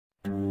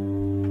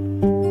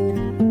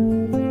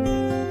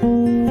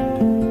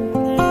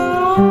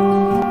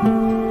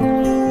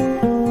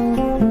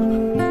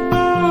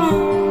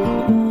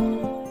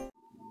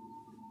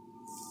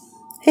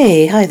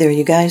Hi there,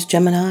 you guys,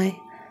 Gemini.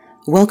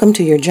 Welcome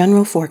to your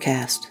general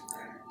forecast.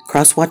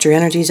 Cross-watcher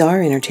energies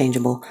are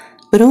interchangeable,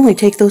 but only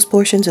take those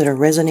portions that are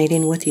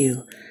resonating with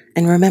you.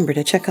 And remember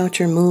to check out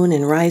your moon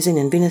and rising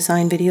and Venus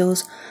sign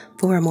videos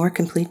for a more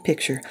complete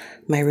picture.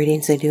 My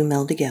readings, they do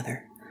meld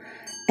together.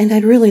 And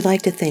I'd really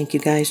like to thank you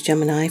guys,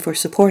 Gemini, for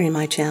supporting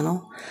my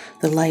channel.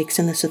 The likes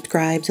and the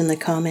subscribes and the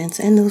comments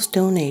and those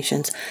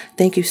donations.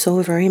 Thank you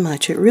so very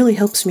much. It really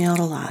helps me out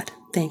a lot.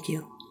 Thank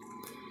you.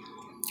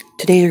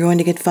 Today you're going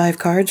to get 5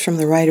 cards from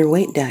the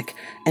Rider-Waite deck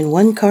and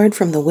 1 card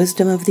from the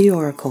Wisdom of the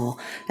Oracle.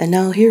 And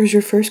now here's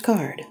your first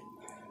card.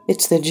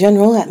 It's the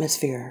general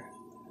atmosphere.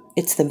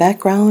 It's the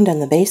background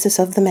and the basis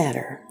of the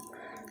matter.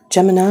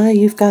 Gemini,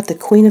 you've got the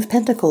Queen of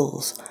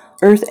Pentacles,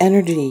 Earth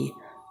energy,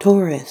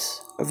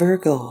 Taurus,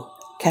 Virgo,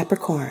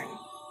 Capricorn.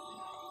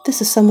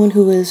 This is someone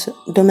who is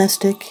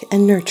domestic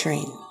and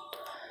nurturing.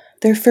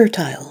 They're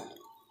fertile.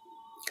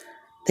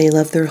 They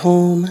love their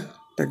home,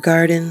 their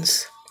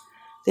gardens.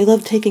 They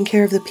love taking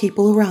care of the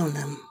people around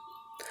them.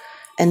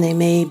 And they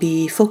may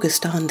be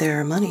focused on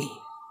their money,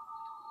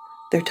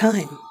 their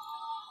time.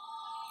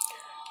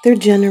 They're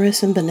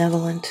generous and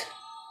benevolent.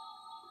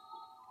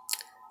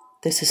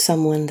 This is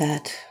someone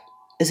that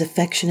is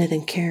affectionate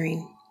and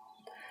caring.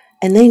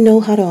 And they know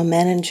how to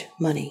manage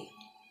money.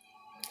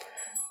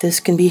 This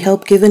can be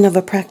help given of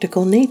a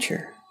practical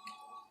nature.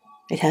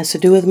 It has to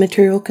do with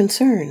material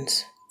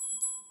concerns,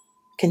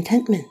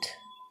 contentment,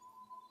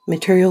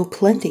 material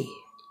plenty.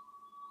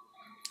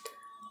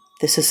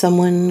 This is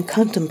someone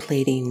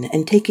contemplating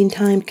and taking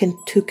time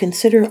to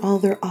consider all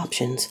their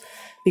options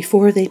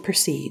before they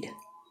proceed.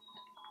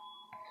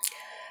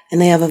 And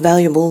they have a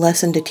valuable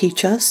lesson to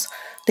teach us.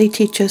 They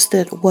teach us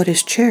that what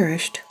is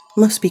cherished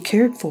must be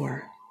cared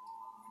for.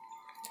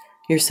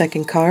 Your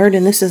second card,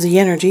 and this is the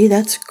energy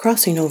that's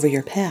crossing over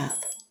your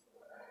path.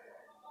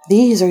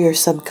 These are your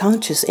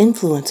subconscious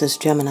influences,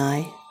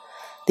 Gemini.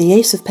 The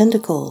Ace of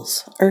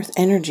Pentacles, Earth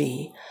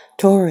energy,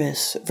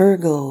 Taurus,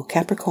 Virgo,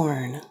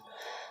 Capricorn.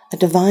 A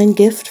divine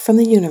gift from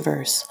the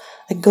universe,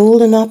 a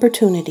golden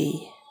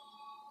opportunity.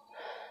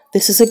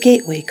 This is a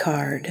gateway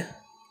card.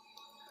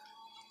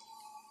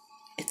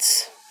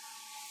 It's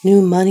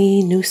new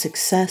money, new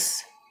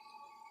success,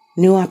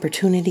 new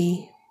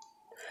opportunity.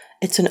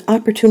 It's an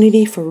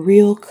opportunity for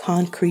real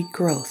concrete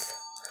growth.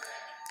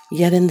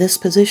 Yet in this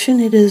position,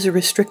 it is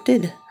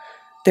restricted.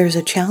 There's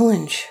a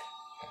challenge.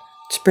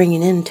 It's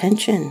bringing in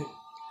tension.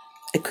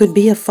 It could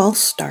be a false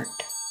start.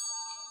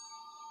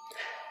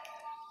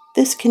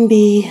 This can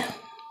be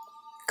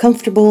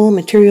comfortable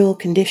material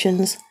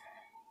conditions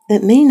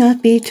that may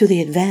not be to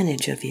the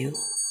advantage of you.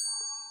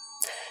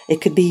 It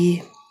could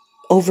be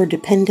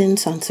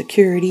overdependence on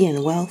security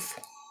and wealth.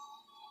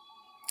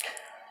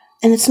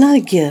 And it's not a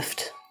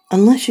gift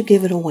unless you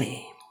give it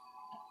away.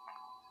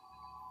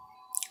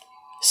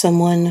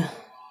 Someone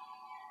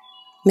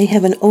may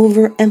have an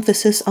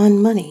overemphasis on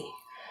money,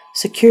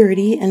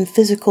 security, and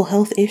physical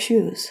health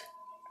issues.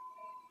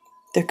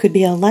 There could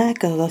be a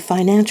lack of a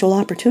financial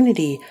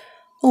opportunity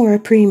or a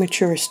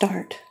premature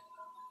start.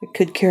 It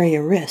could carry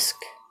a risk.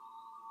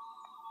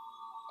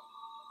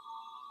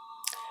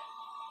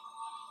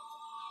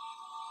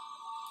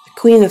 The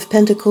Queen of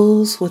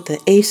Pentacles with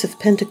the Ace of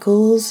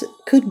Pentacles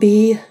could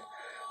be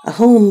a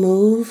home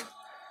move,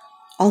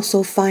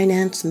 also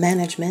finance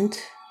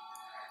management.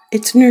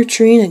 It's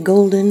nurturing a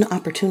golden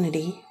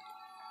opportunity.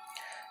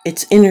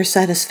 It's inner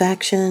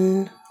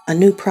satisfaction, a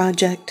new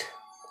project,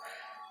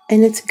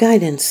 and it's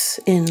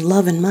guidance in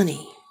love and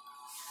money.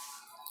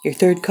 Your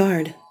third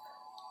card,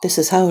 this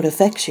is how it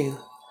affects you.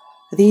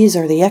 These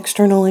are the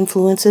external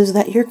influences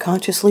that you're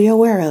consciously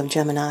aware of,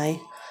 Gemini.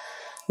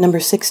 Number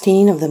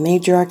 16 of the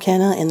Major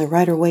Arcana in the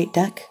Rider-Waite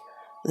deck,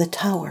 the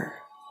Tower.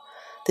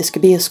 This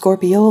could be a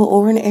Scorpio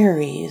or an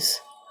Aries.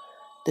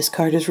 This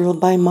card is ruled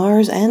by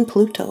Mars and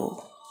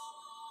Pluto.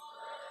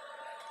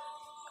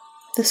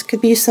 This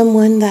could be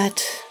someone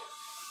that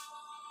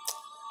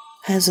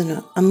has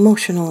an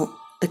emotional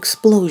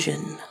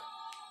explosion.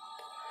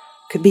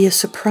 Could be a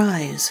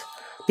surprise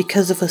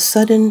because of a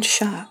sudden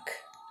shock.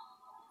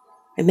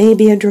 It may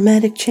be a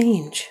dramatic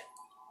change.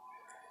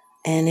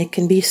 And it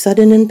can be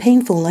sudden and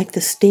painful like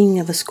the sting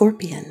of a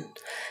scorpion.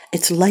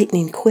 It's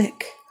lightning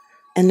quick,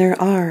 and there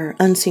are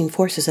unseen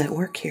forces at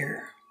work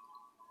here.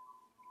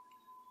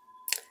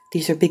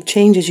 These are big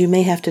changes you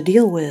may have to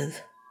deal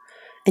with,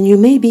 and you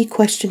may be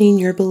questioning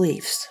your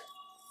beliefs.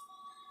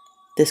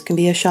 This can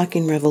be a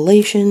shocking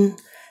revelation,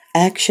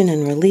 action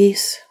and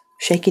release,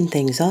 shaking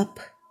things up.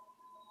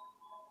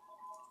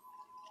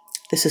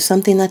 This is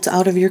something that's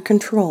out of your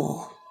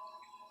control.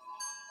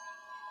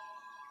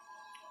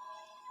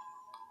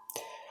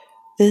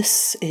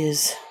 This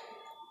is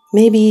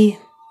maybe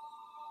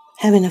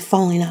having a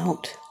falling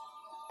out.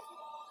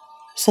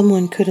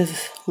 Someone could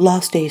have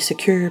lost a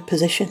secure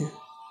position.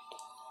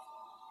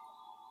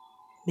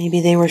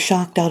 Maybe they were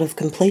shocked out of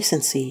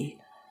complacency,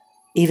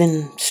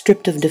 even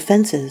stripped of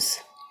defenses.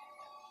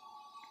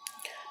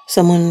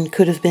 Someone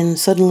could have been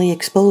suddenly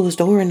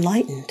exposed or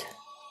enlightened.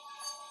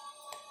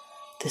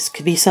 This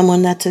could be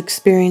someone that's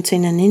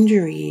experiencing an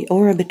injury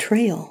or a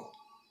betrayal.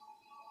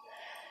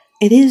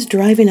 It is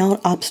driving out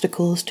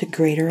obstacles to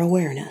greater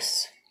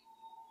awareness.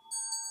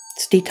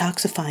 It's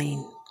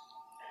detoxifying,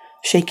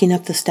 shaking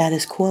up the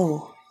status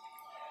quo,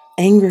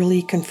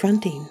 angrily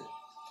confronting,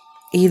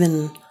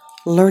 even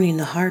learning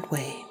the hard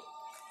way.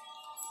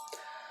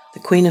 The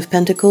Queen of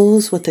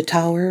Pentacles with the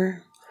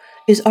Tower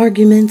is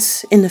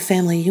arguments in the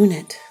family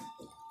unit.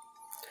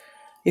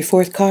 Your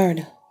fourth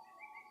card,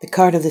 the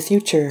card of the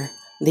future,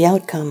 the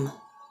outcome,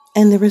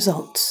 and the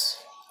results.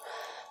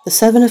 The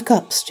Seven of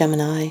Cups,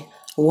 Gemini,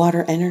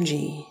 water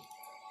energy.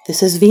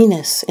 This is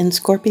Venus in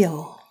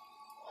Scorpio.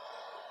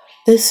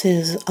 This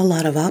is a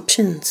lot of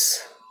options.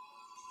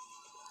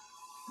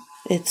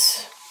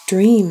 It's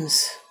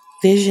dreams,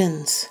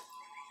 visions,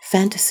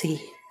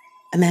 fantasy,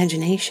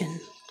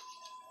 imagination.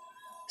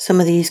 Some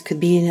of these could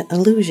be an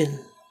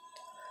illusion,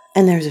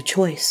 and there's a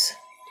choice.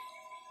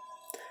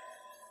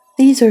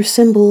 These are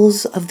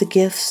symbols of the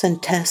gifts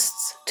and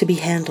tests to be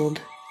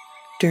handled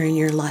during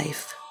your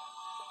life.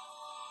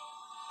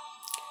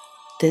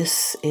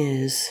 This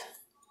is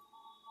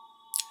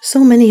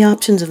so many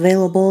options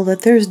available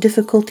that there's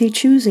difficulty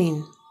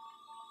choosing.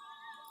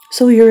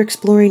 So you're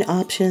exploring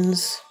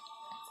options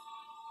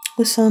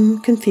with some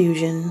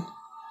confusion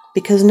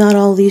because not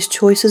all these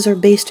choices are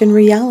based in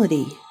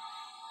reality.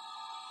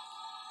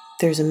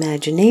 There's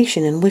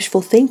imagination and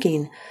wishful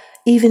thinking,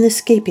 even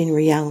escaping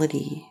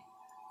reality,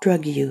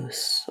 drug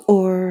use,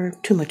 or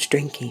too much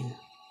drinking.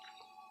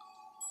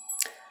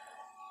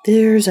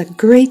 There's a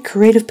great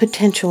creative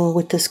potential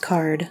with this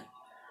card,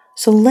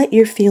 so let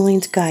your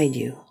feelings guide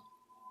you.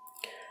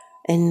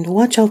 And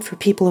watch out for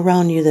people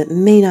around you that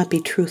may not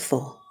be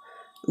truthful.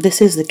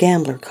 This is the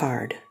gambler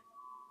card.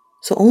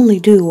 So only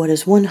do what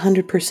is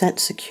 100%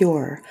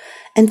 secure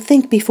and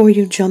think before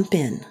you jump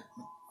in.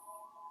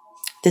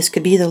 This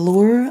could be the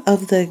lure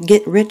of the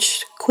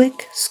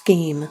get-rich-quick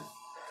scheme,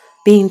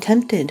 being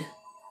tempted.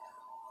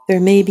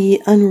 There may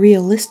be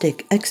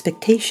unrealistic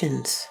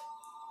expectations.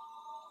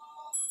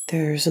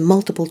 There's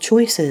multiple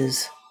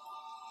choices,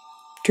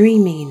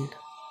 dreaming,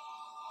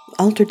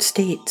 altered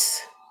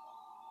states,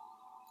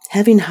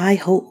 having high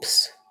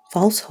hopes,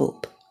 false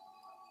hope,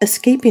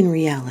 escaping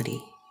reality,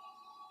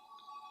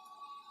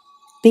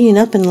 being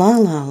up in la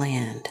la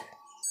land,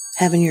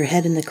 having your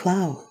head in the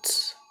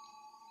clouds.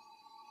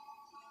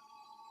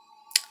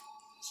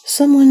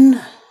 Someone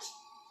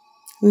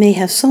may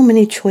have so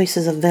many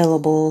choices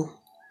available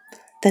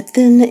that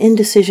then the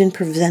indecision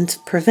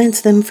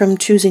prevents them from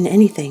choosing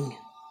anything.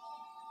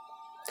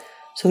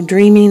 So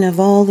dreaming of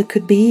all that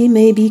could be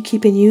may be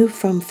keeping you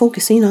from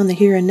focusing on the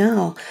here and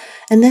now,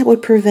 and that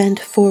would prevent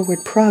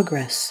forward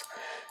progress.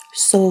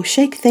 So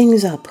shake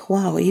things up.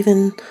 Wow,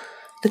 even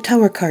the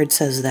Tower card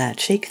says that.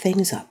 Shake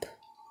things up.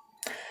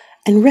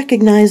 And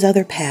recognize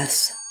other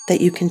paths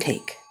that you can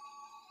take.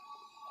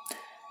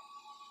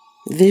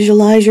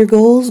 Visualize your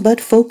goals,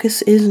 but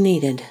focus is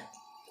needed.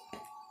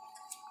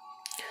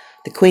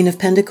 The Queen of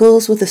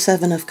Pentacles with the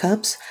Seven of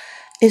Cups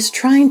is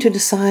trying to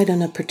decide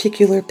on a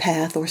particular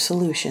path or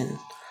solution.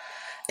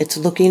 It's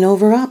looking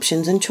over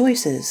options and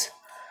choices.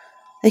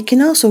 It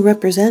can also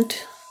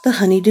represent the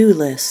honey-do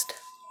list.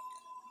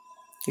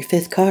 Your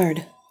fifth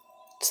card,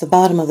 it's the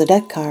bottom of the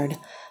deck card.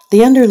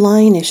 The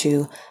underlying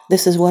issue,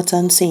 this is what's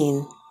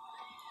unseen.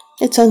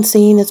 It's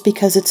unseen, it's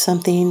because it's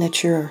something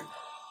that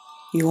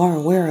you are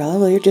aware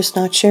of, or you're just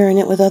not sharing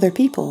it with other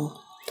people.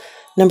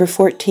 Number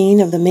 14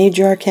 of the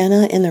Major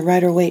Arcana in the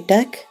Rider-Waite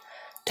deck,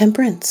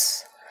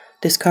 Temperance.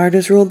 This card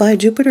is ruled by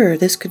Jupiter.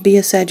 This could be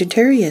a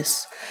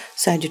Sagittarius.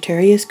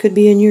 Sagittarius could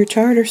be in your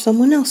chart or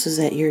someone else's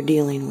that you're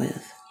dealing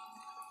with.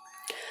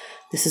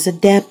 This is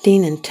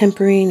adapting and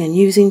tempering and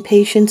using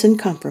patience and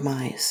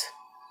compromise.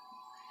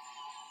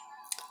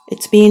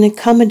 It's being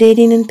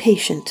accommodating and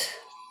patient,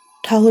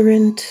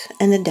 tolerant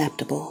and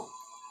adaptable,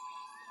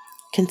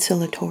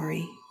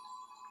 conciliatory.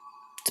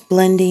 It's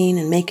blending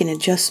and making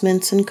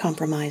adjustments and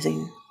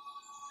compromising.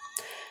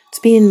 It's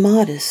being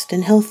modest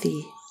and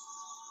healthy,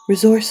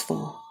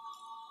 resourceful,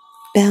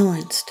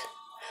 balanced.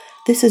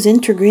 This is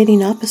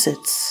integrating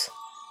opposites.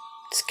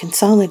 It's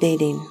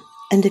consolidating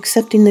and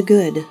accepting the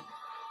good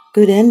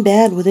and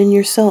bad within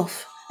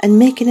yourself, and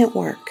making it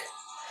work,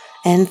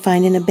 and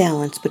finding a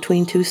balance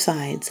between two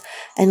sides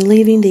and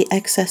leaving the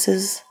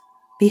excesses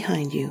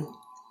behind you.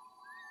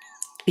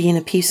 Being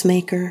a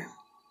peacemaker,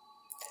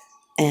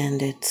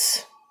 and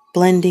it's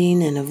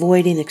blending and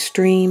avoiding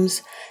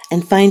extremes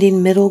and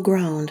finding middle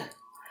ground.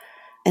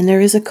 And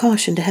there is a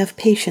caution to have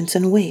patience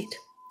and wait.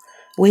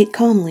 Wait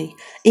calmly,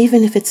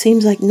 even if it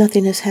seems like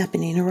nothing is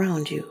happening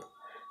around you,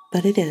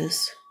 but it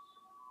is.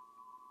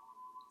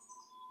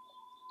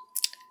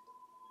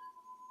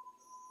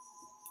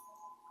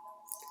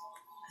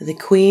 The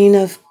Queen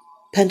of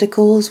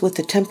Pentacles with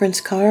the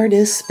Temperance card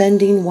is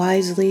spending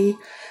wisely,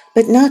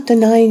 but not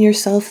denying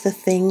yourself the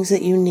things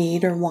that you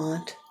need or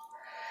want.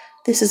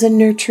 This is a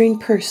nurturing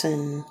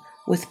person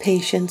with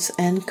patience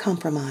and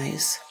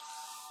compromise.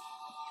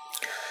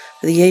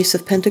 The Ace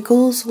of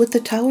Pentacles with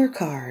the Tower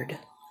card.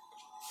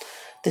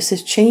 This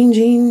is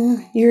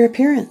changing your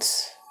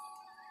appearance.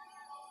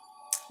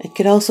 It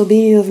could also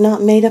be you have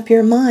not made up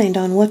your mind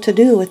on what to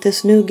do with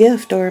this new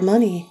gift or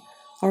money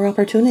or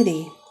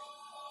opportunity.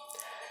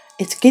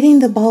 It's getting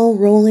the ball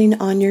rolling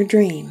on your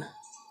dream.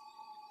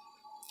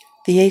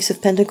 The Ace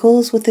of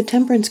Pentacles with the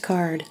Temperance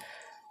card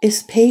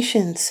is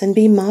patience and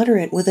be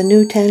moderate with a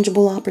new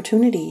tangible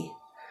opportunity.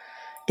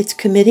 It's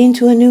committing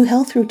to a new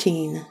health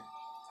routine.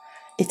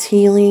 It's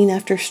healing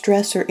after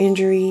stress or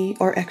injury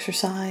or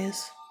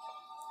exercise.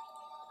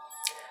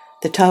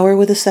 The Tower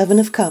with the Seven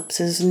of Cups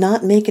is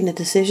not making a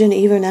decision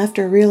even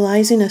after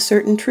realizing a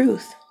certain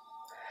truth.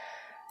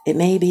 It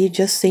may be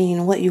just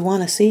seeing what you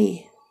want to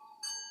see.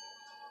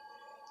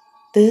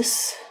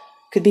 This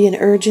could be an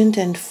urgent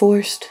and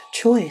forced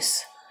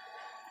choice,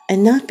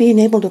 and not being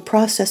able to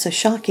process a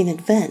shocking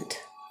event.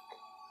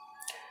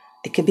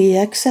 It could be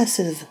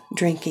excessive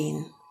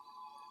drinking,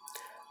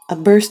 a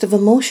burst of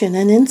emotion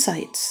and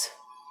insights.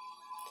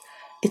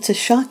 It's a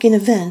shocking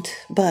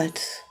event,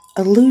 but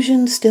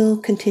illusion still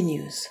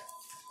continues.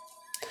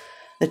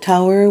 The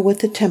Tower with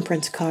the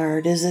Temperance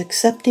card is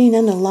accepting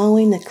and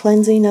allowing the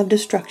cleansing of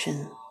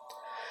destruction.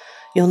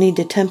 You'll need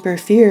to temper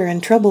fear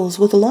and troubles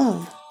with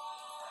love.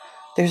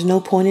 There's no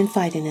point in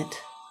fighting it.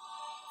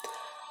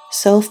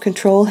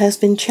 Self-control has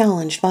been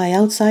challenged by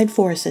outside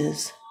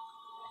forces.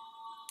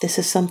 This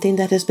is something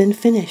that has been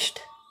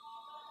finished.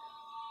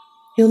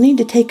 You'll need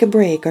to take a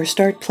break or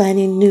start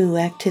planning new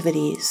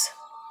activities.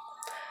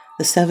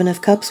 The Seven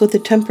of Cups with the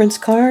Temperance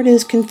card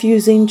is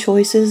confusing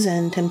choices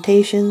and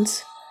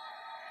temptations.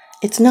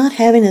 It's not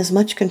having as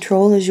much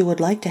control as you would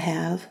like to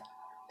have,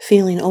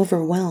 feeling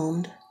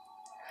overwhelmed.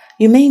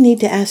 You may need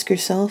to ask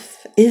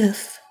yourself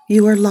if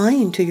you are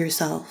lying to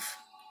yourself.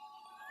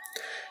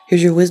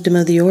 Here's your Wisdom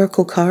of the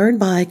Oracle card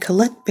by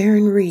Colette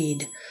Baron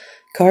Reed.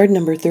 Card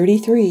number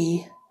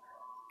 33,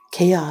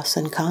 Chaos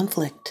and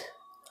Conflict.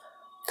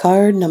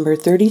 Card number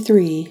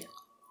 33,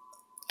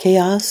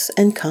 Chaos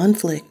and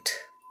Conflict.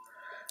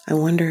 I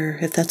wonder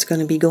if that's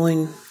going to be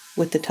going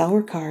with the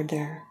Tower card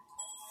there.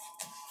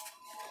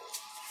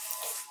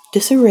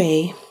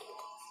 Disarray,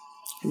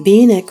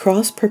 being at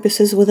cross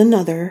purposes with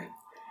another,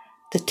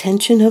 the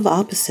tension of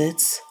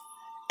opposites,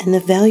 and the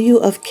value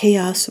of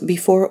chaos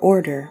before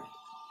order.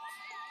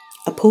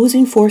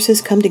 Opposing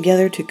forces come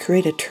together to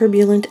create a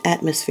turbulent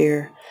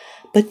atmosphere,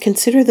 but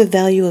consider the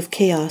value of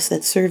chaos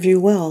that serves you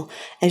well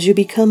as you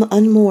become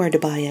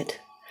unmoored by it.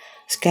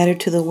 Scattered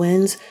to the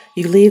winds,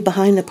 you leave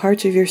behind the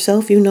parts of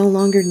yourself you no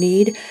longer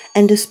need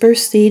and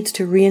disperse seeds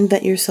to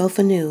reinvent yourself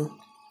anew.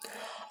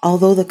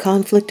 Although the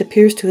conflict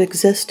appears to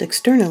exist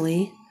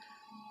externally,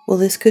 well,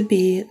 this could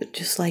be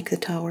just like the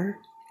Tower.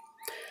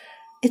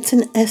 Its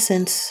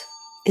essence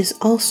is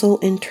also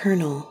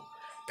internal,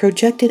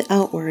 projected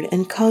outward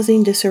and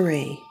causing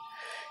disarray.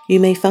 You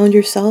may find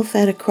yourself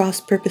at a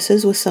cross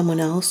purposes with someone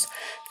else,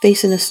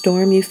 facing a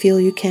storm you feel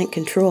you can't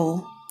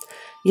control.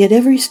 Yet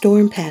every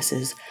storm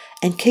passes,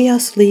 and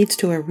chaos leads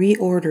to a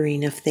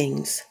reordering of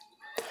things.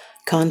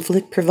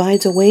 Conflict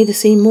provides a way to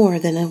see more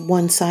than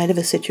one side of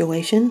a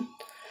situation.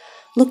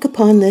 Look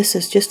upon this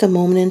as just a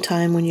moment in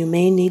time when you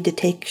may need to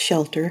take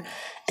shelter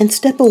and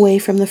step away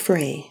from the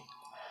fray.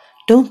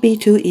 Don't be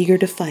too eager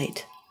to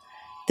fight.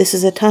 This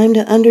is a time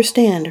to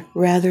understand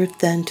rather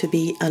than to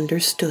be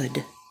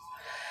understood.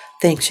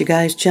 Thanks, you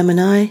guys,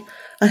 Gemini.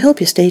 I hope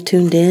you stay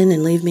tuned in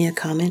and leave me a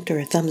comment or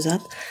a thumbs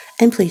up.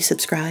 And please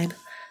subscribe.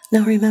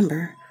 Now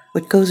remember,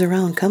 what goes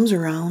around comes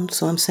around,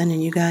 so I'm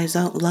sending you guys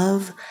out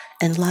love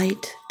and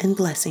light and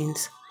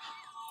blessings.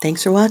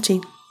 Thanks for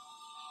watching.